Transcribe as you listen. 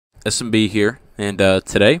SMB here, and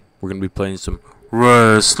today we're gonna be playing some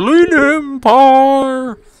Wrestling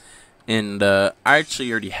Empire. And I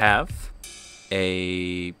actually already have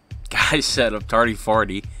a guy set up Tardy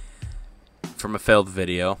Farty from a failed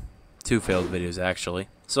video, 2 failed videos actually.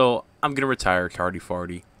 So I'm gonna retire Tardy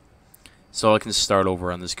Farty so I can start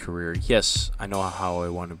over on this career. Yes, I know how I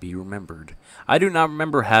want to be remembered. I do not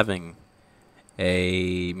remember having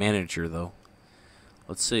a manager though.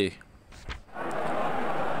 Let's see.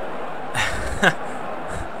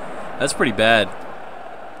 That's pretty bad.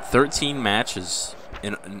 13 matches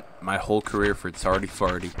in my whole career for Tardy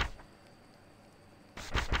Farty.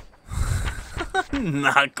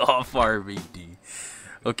 Knock off RVD.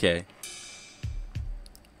 Okay.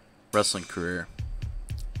 Wrestling career.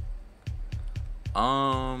 Who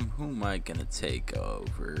am I gonna take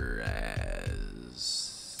over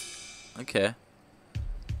as? Okay.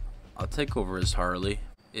 I'll take over as Harley.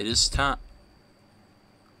 It is time.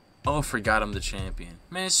 Oh, I forgot I'm the champion.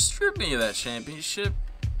 Man, strip me of that championship.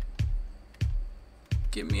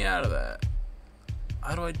 Get me out of that.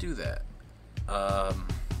 How do I do that?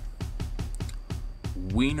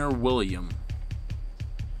 Weiner William.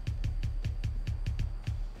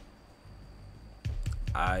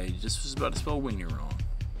 I just was about to spell Weiner wrong.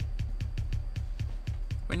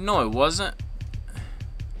 Wait, no, it wasn't.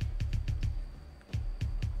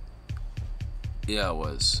 Yeah, it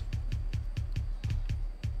was.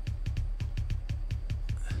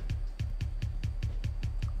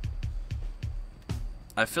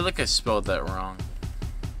 I feel like I spelled that wrong.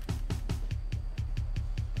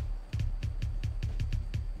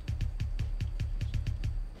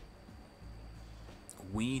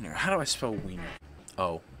 Weiner. How do I spell Weiner?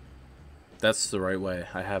 Oh. That's the right way.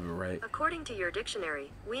 I have it right. According to your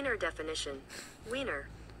dictionary, Weiner definition. Weiner.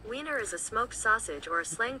 Weiner is a smoked sausage or a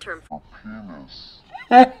slang term for penis.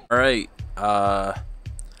 Alright.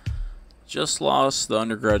 Just lost the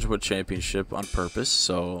undergraduate championship on purpose,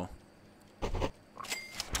 so...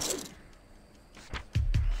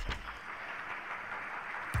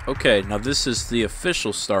 Okay, now this is the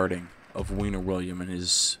official starting of Weiner William in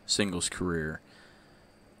his singles career.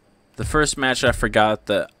 The first match I forgot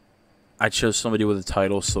that I chose somebody with a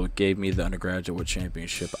title, so it gave me the undergraduate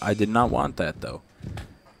championship. I did not want that though.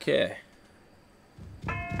 Okay.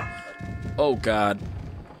 Oh god.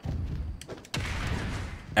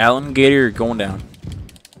 Alan Gator going down.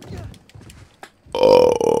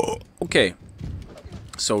 Oh. Okay.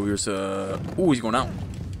 So here's ooh, he's going out.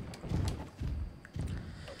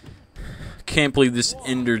 Can't believe this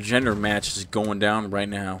intergender match is going down right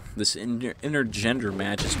now. This intergender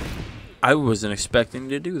match is... I wasn't expecting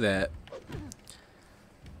to do that.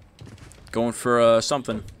 Going for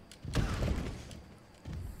something.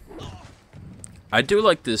 I do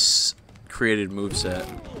like this created moveset.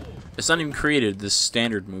 It's not even created, this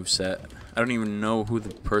standard moveset. I don't even know who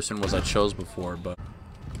the person was I chose before, but...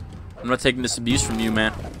 I'm not taking this abuse from you,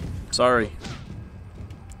 man. Sorry.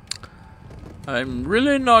 I'm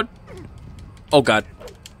really not... Oh god.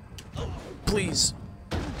 Please.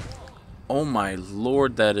 Oh my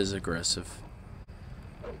lord, that is aggressive.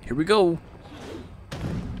 Here we go.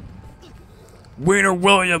 Weiner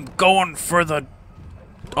William going for the...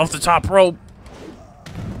 off the top rope.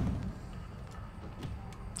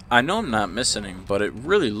 I know I'm not missing him, but it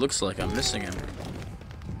really looks like I'm missing him.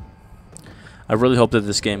 I really hope that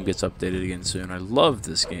this game gets updated again soon. I love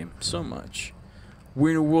this game so much.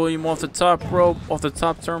 Weiner William off the top rope, off the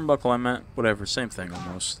top turnbuckle, I meant. Whatever, same thing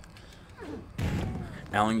almost.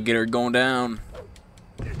 Alan Gator going down.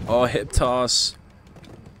 Oh, hip toss.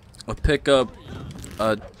 A pickup.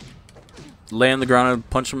 Lay on the ground and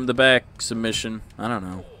punch him in the back. Submission. I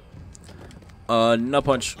don't know. Nut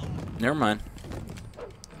punch. Never mind.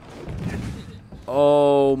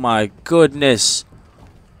 Oh my goodness.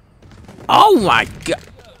 Oh my god.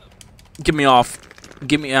 Get me off.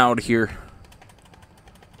 Get me out of here.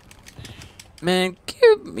 Man,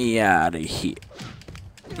 get me out of here.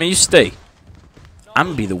 Man, you stay. I'm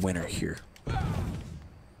gonna be the winner here.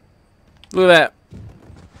 Look at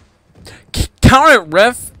that. Count it,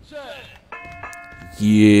 ref.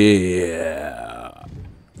 Yeah.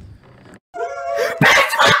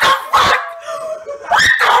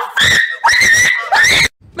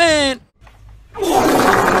 Man.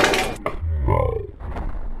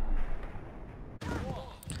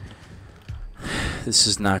 This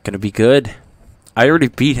is not gonna be good. I already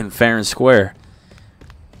beat him fair and square.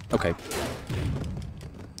 Okay.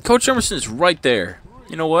 Coach Emerson is right there.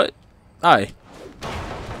 You know what? Hi.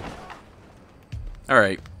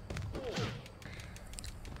 Alright.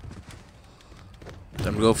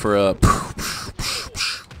 Time to go for a...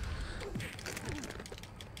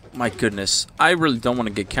 My goodness. I really don't want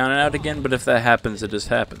to get counted out again, but if that happens, it just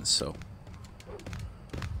happens, so.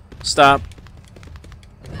 Stop.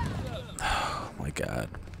 Oh my god.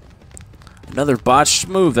 Another botched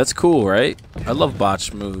move. That's cool, right? I love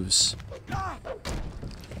botched moves.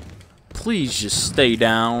 Please just stay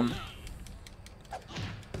down.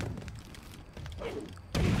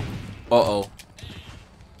 Uh-oh.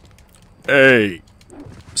 Hey.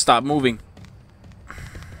 Stop moving.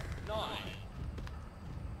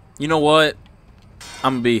 You know what?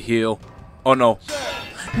 I'm gonna be a heel. Oh no.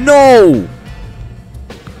 No!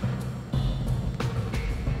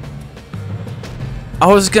 I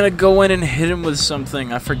was gonna go in and hit him with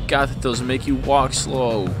something. I forgot that those make you walk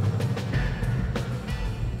slow.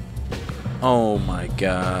 Oh my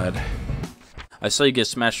god. I saw you get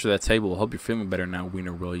smashed through that table. I hope you're feeling better now,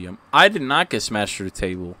 Wiener William. I did not get smashed through the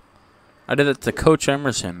table. I did that to Coach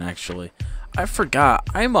Emerson, actually. I forgot.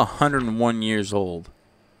 I'm 101 years old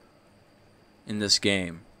in this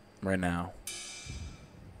game right now.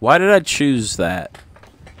 Why did I choose that?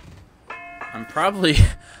 I'm probably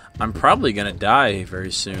gonna die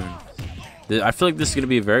very soon. I feel like this is gonna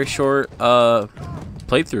be a very short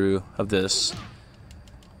playthrough of this.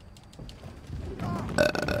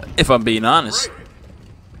 If I'm being honest.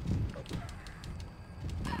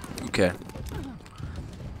 Okay.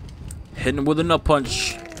 Hitting with a nut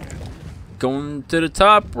punch. Going to the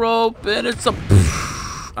top rope, and it's a...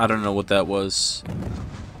 I don't know what that was.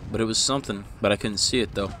 But it was something. But I couldn't see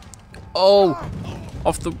it, though. Oh!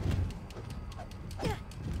 Off the...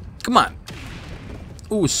 Come on.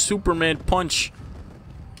 Ooh, Superman punch.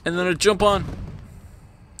 And then a jump on.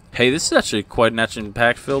 Hey, this is actually quite an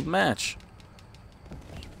action-packed-filled match.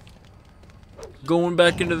 Going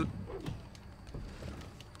back into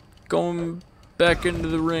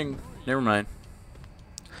the ring. Never mind.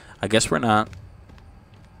 I guess we're not.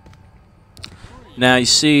 Now you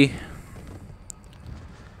see,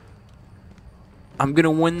 I'm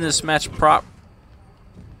gonna win this match Hey,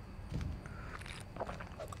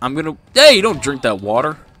 you don't drink that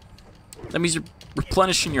water. That means you're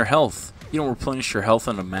replenishing your health. You don't replenish your health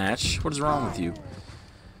in a match. What is wrong with you?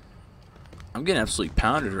 I'm getting absolutely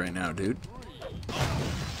pounded right now, dude.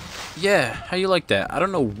 Yeah, how you like that? I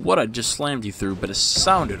don't know what I just slammed you through, but it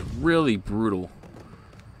sounded really brutal.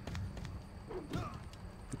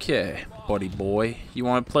 Okay, buddy boy. You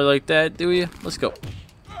want to play like that, do you? Let's go.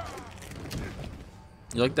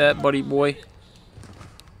 You like that, buddy boy?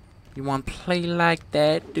 You want to play like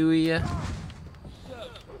that, do you?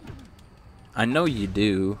 I know you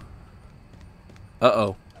do.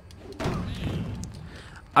 Uh-oh.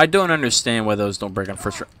 I don't understand why those don't break on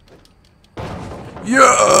first round. Yeah!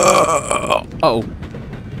 Uh-oh.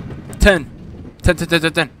 10. 10, 10, 10,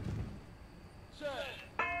 10, 10.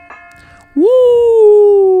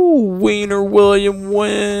 Woo! Wiener William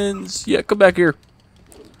wins. Yeah, come back here.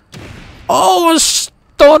 Oh, a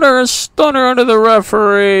stunner under the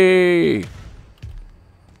referee.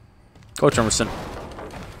 Coach Emerson.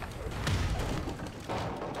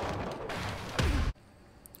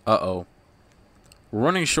 Uh-oh. We're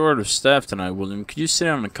running short of staff tonight, William. Could you sit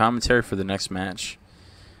down on the commentary for the next match?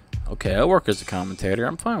 Okay, I'll work as a commentator.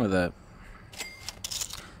 I'm fine with that.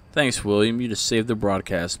 Thanks, William. You just saved the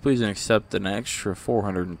broadcast. Please accept an extra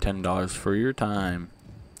 $410 for your time.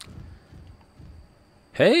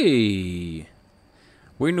 Hey!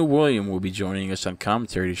 Wiener William will be joining us on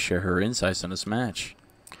commentary to share her insights on this match.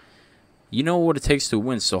 You know what it takes to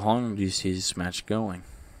win, so how long do you see this match going?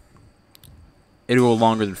 It'll go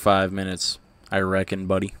longer than 5 minutes, I reckon,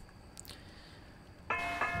 buddy.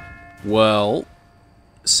 Well,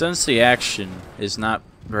 since the action is not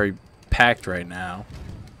very packed right now,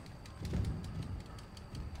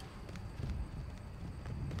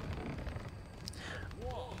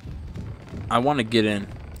 I want to get in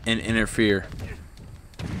and interfere.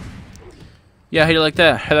 Yeah, how you like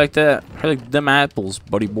that? How you like that? How you like them apples,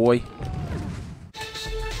 buddy boy?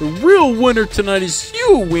 The real winner tonight is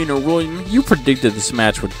you, Wiener William. You predicted this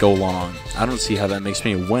match would go long. I don't see how that makes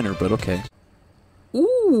me a winner, but okay.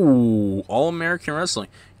 Ooh, All-American Wrestling.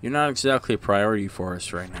 You're not exactly a priority for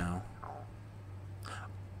us right now.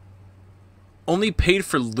 Only paid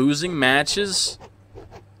for losing matches?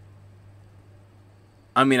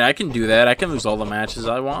 I mean, I can do that. I can lose all the matches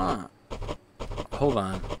I want. Hold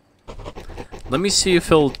on. Let me see if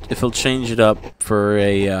he'll change it up for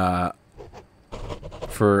a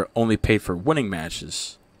for only paid for winning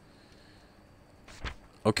matches.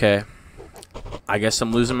 Okay. I guess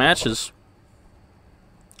I'm losing matches.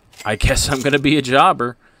 I guess I'm gonna be a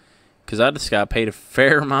jobber, cause I just got paid a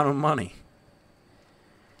fair amount of money.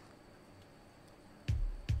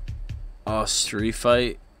 Oh, street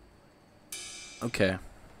fight. Okay.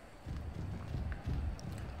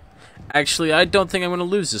 Actually, I don't think I'm going to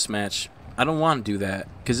lose this match. I don't want to do that,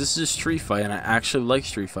 because this is a street fight, and I actually like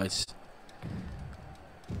street fights.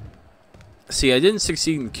 See, I didn't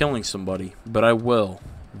succeed in killing somebody, but I will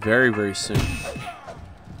very, very soon.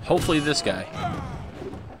 Hopefully this guy.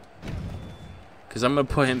 Because I'm going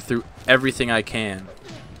to put him through everything I can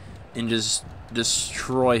and just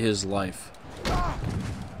destroy his life.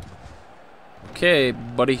 Okay,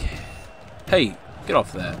 buddy. Hey, get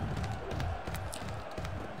off that.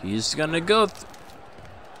 He's going to go...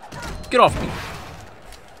 Get off me.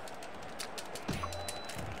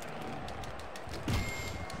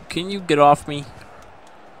 Can you get off me?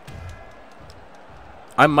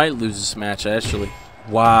 I might lose this match, actually.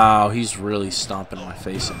 Wow, he's really stomping my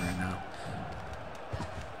face in right now.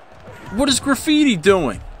 What is Graffiti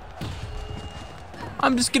doing?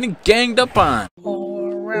 I'm just getting ganged up on.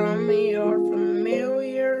 All around me are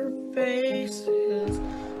familiar faces,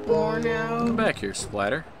 worn out. Come back here,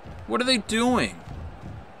 Splatter. What are they doing?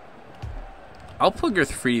 I'll put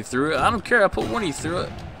Graffiti through it. I don't care. I'll put one of you through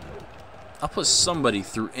it. I'll put somebody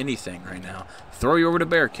through anything right now. Throw you over the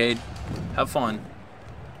barricade. Have fun.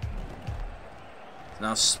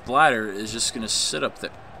 Now Splatter is just going to sit up there.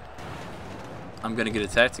 I'm going to get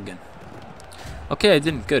attacked again. Okay, I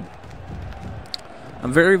didn't. Good.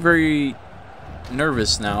 I'm very, very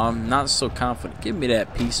nervous now. I'm not so confident. Give me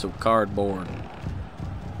that piece of cardboard.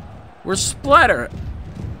 Where's Splatter?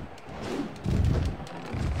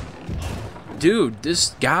 Dude,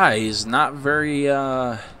 this guy is not very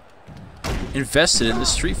invested in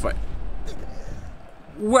this street fight.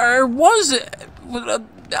 Where was it?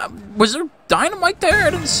 Was there dynamite there? I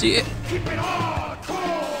didn't see it.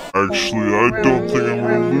 Actually, I don't think I'm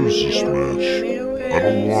gonna lose this match. I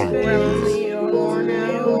don't want to.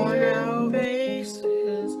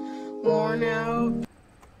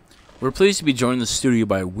 We're pleased to be joined in the studio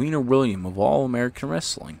by Weiner William of All American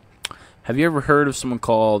Wrestling. Have you ever heard of someone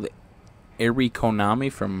called Eri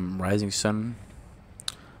Konami from Rising Sun?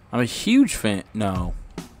 I'm a huge fan. No,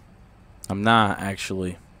 I'm not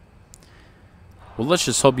actually. Well, let's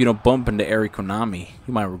just hope you don't bump into Eri Konami.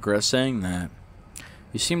 You might regret saying that.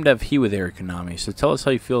 You seem to have heat with Eri Konami, so tell us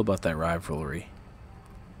how you feel about that rivalry.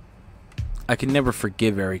 I can never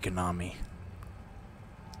forgive Eri Konami.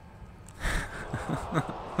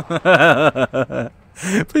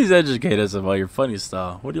 Please educate us about your funny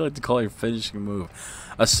style. What do you like to call your finishing move?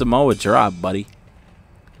 A Samoa drop, buddy.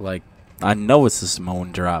 Like, I know it's a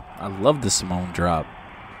Samoan drop. I love the Samoan drop.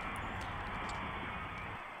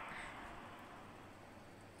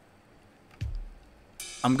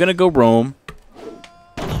 I'm gonna go roam.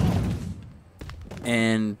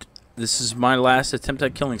 And this is my last attempt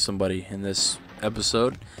at killing somebody in this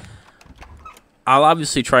episode. I'll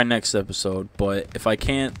obviously try next episode, but if I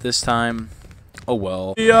can't this time, oh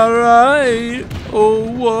well. Be alright. Oh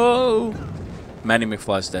whoa. Matty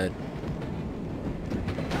McFly's dead.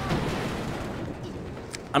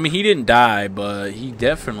 I mean, he didn't die, but he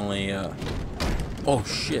definitely oh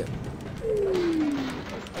shit.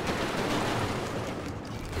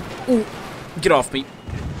 Ooh, get off me.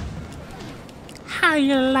 How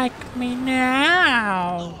you like me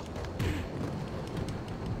now?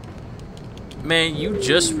 Man, you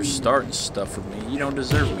just were starting stuff for me. You don't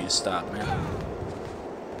deserve me to stop, man.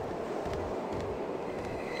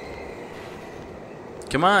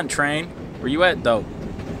 Come on, train. Where you at, though?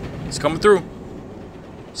 It's coming through.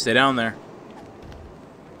 Stay down there.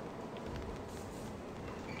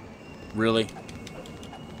 Really?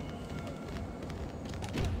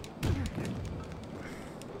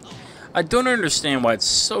 I don't understand why it's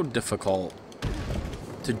so difficult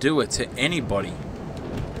to do it to anybody.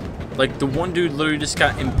 Like, the one dude literally just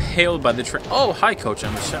got impaled by the train. Oh, hi, Coach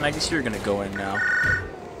Emerson. I guess you're going to go in now.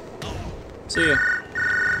 See ya.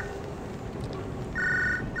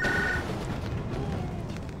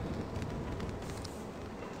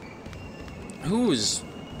 Who's...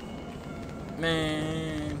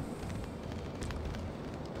 Man...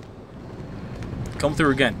 Come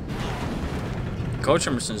through again. Coach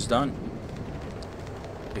Emerson's done.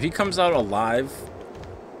 If he comes out alive,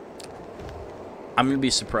 I'm going to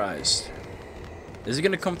be surprised. Is he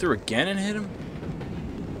going to come through again and hit him?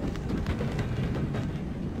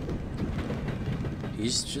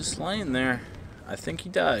 He's just laying there. I think he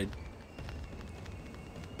died.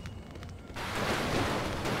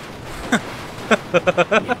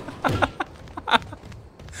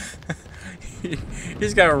 He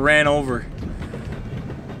just got ran over.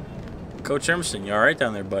 Coach Emerson, you alright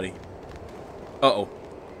down there, buddy? Uh-oh.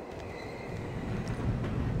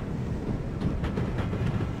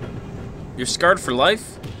 You're scarred for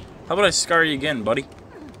life? How about I scar you again, buddy?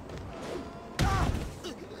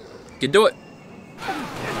 You can do it.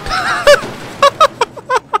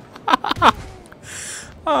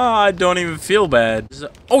 I don't even feel bad.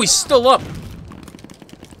 Oh, he's still up.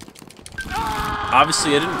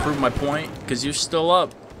 Obviously, I didn't prove my point because you're still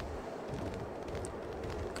up.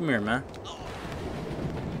 Come here, man.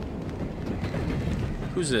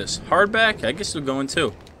 Who's this? Hardback? I guess you're going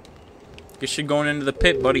too. Guess you're going into the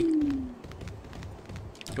pit, buddy.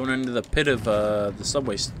 Going into the pit of the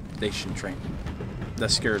subway station train.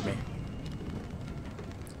 That scared me.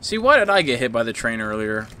 See, why did I get hit by the train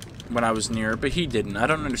earlier when I was near, but he didn't? I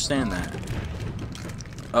don't understand that.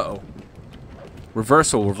 Uh-oh.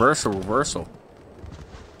 Reversal, reversal, reversal.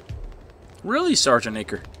 Really, Sergeant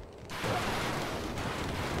Aker?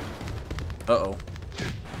 Uh-oh.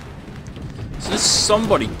 So this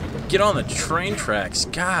somebody get on the train tracks.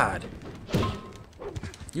 God.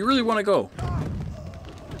 You really want to go?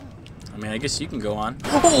 I mean, I guess you can go on.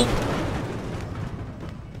 Oh!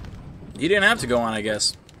 You didn't have to go on, I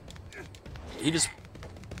guess. He just...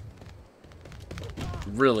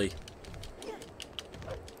 Really?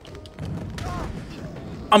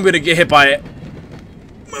 I'm gonna get hit by it.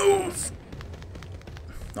 Move!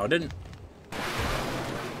 No, I didn't.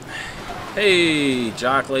 Hey,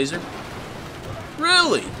 Jock Laser.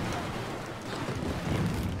 Really?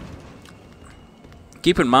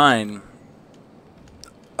 Keep in mind,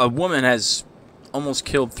 a woman has almost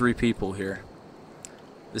killed 3 people here.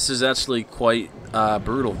 This is actually quite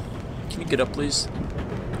brutal. Can you get up, please?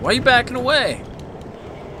 Why are you backing away?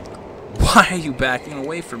 Why are you backing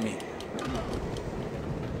away from me?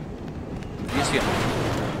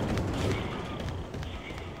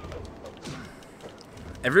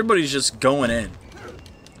 Everybody's just going in.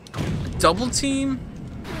 Double team?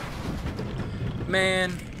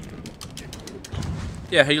 Man.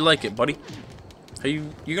 Yeah, how you like it, buddy? How you're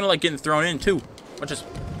gonna like getting thrown in too. Watch this.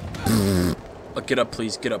 Oh, get up,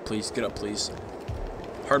 please. Get up, please. Get up, please.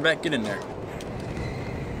 Hardback, get in there.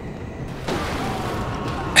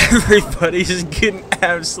 Everybody's getting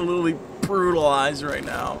absolutely brutalized right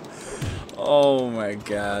now. Oh my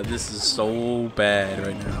god, this is so bad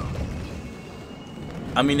right now.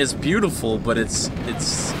 I mean, it's beautiful, but it's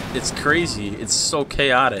crazy. It's so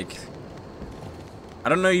chaotic. I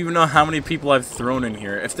don't even know how many people I've thrown in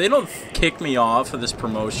here. If they don't kick me off of this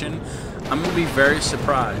promotion, I'm gonna be very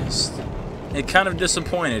surprised and kind of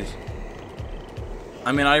disappointed.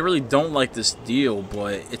 I mean, I really don't like this deal,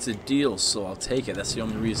 but it's a deal, so I'll take it. That's the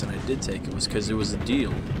only reason I did take it, was because it was a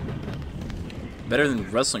deal. Better than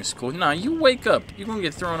wrestling school. Nah, you wake up. You're gonna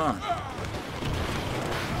get thrown on.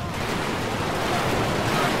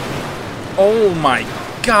 Oh my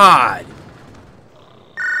god!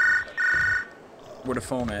 Where the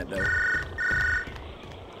phone at, though?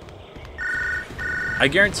 I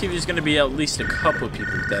guarantee there's gonna be at least a couple of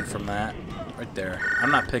people dead from that. Right there.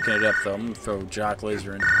 I'm not picking it up, though. I'm gonna throw Jock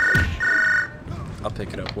Laser in. I'll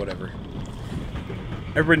pick it up, whatever.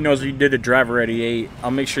 Everybody knows you did a driver 88.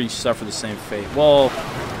 I'll make sure you suffer the same fate. Well,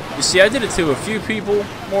 you see, I did it to a few people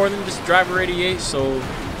more than just driver 88, so...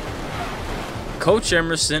 Coach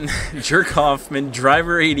Emerson, Jerk Hoffman,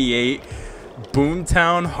 Driver 88,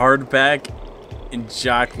 Boomtown, Hardback, and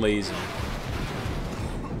Jock Laser.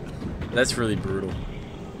 That's really brutal.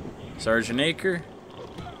 Sergeant Aker,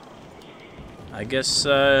 I guess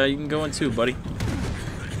you can go in too, buddy.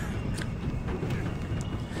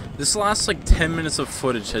 This last like 10 minutes of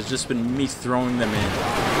footage has just been me throwing them in.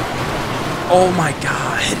 Oh my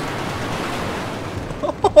god.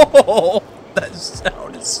 Oh, that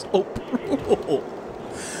sound is so brutal.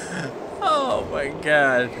 Oh my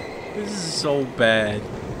god. This is so bad.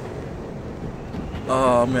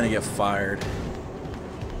 Oh, I'm gonna get fired.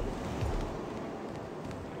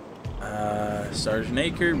 Sergeant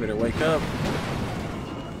Aker, better wake up.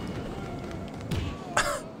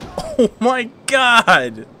 Oh my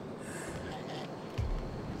god!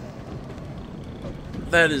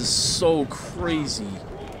 That is so crazy.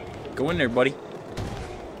 Go in there, buddy.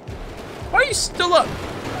 Why are you still up?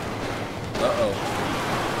 Uh-oh.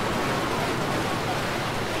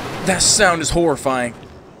 That sound is horrifying.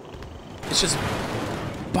 It's just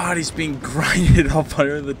bodies being grinded up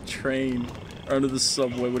under the train. Or under the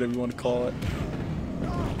subway, whatever you want to call it.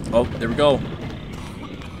 Oh, there we go.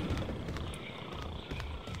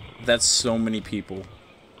 That's so many people.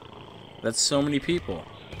 That's so many people.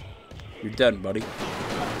 You're dead, buddy.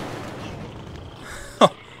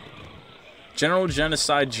 General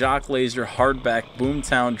Genocide, Jock Laser, Hardback,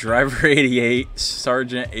 Boomtown, Driver 88,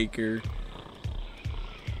 Sergeant Aker,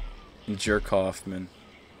 and Jerk Hoffman.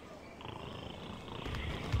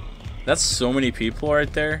 That's so many people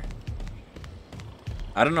right there.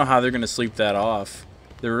 I don't know how they're going to sleep that off.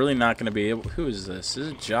 They're really not going to be able... Who is this? Is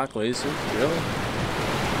it Jock Laser? Really?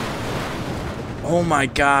 Oh my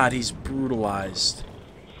god, he's brutalized.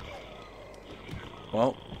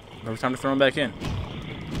 Well, every time to throw him back in.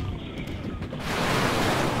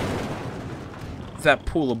 That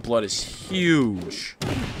pool of blood is huge.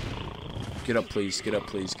 Get up, please. Get up,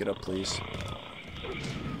 please. Get up, please.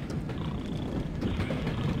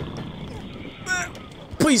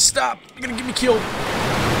 Please stop. You're gonna get me killed.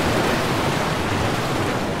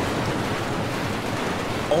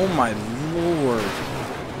 Oh my lord.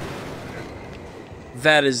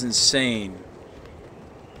 That is insane.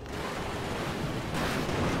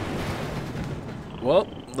 Well,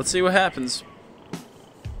 let's see what happens.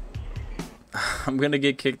 I'm gonna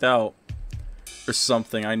get kicked out. Or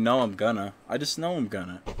something. I know I'm gonna. I just know I'm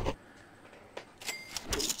gonna.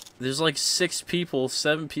 There's like 6 people,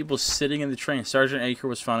 7 people sitting in the train. Sergeant Aker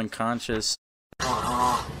was found unconscious.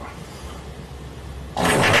 RP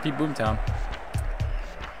Boomtown.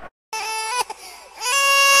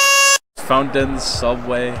 Found dead in the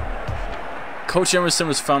subway. Coach Emerson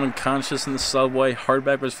was found unconscious in the subway.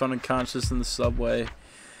 Hardback was found unconscious in the subway.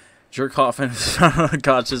 Jerk Hoffman was found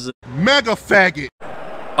unconscious. Mega faggot.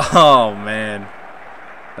 Oh man,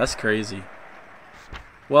 that's crazy.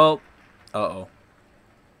 Well, uh-oh.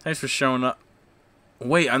 Thanks for showing up.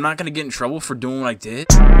 Wait, I'm not gonna get in trouble for doing what I did?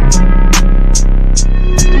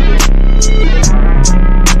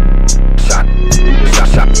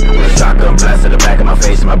 Shotgun blast to the back of my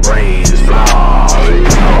face and my brain is flawed.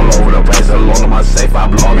 All over the place, alone in my safe. I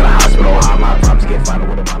belong in a hospital. All my problems get final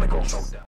with a